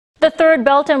The third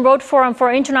Belt and Road Forum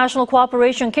for International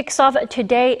Cooperation kicks off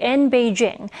today in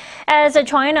Beijing, as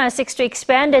China seeks to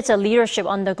expand its leadership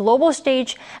on the global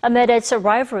stage amid its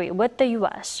rivalry with the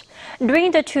U.S.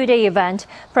 During the two-day event,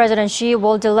 President Xi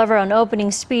will deliver an opening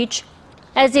speech,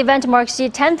 as the event marks the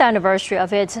 10th anniversary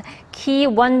of its key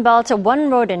One Belt,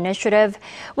 One Road initiative,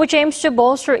 which aims to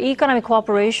bolster economic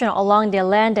cooperation along the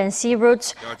land and sea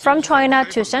routes from China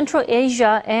to Central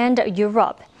Asia and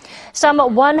Europe. Some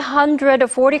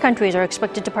 140 countries are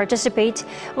expected to participate,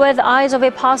 with eyes of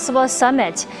a possible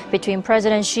summit between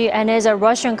President Xi and his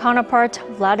Russian counterpart,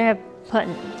 Vladimir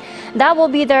Putin. That will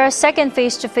be their second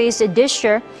face-to-face this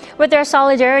year, with their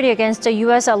solidarity against the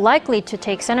U.S. likely to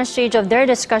take center stage of their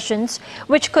discussions,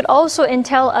 which could also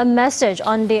entail a message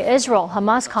on the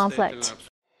Israel-Hamas conflict.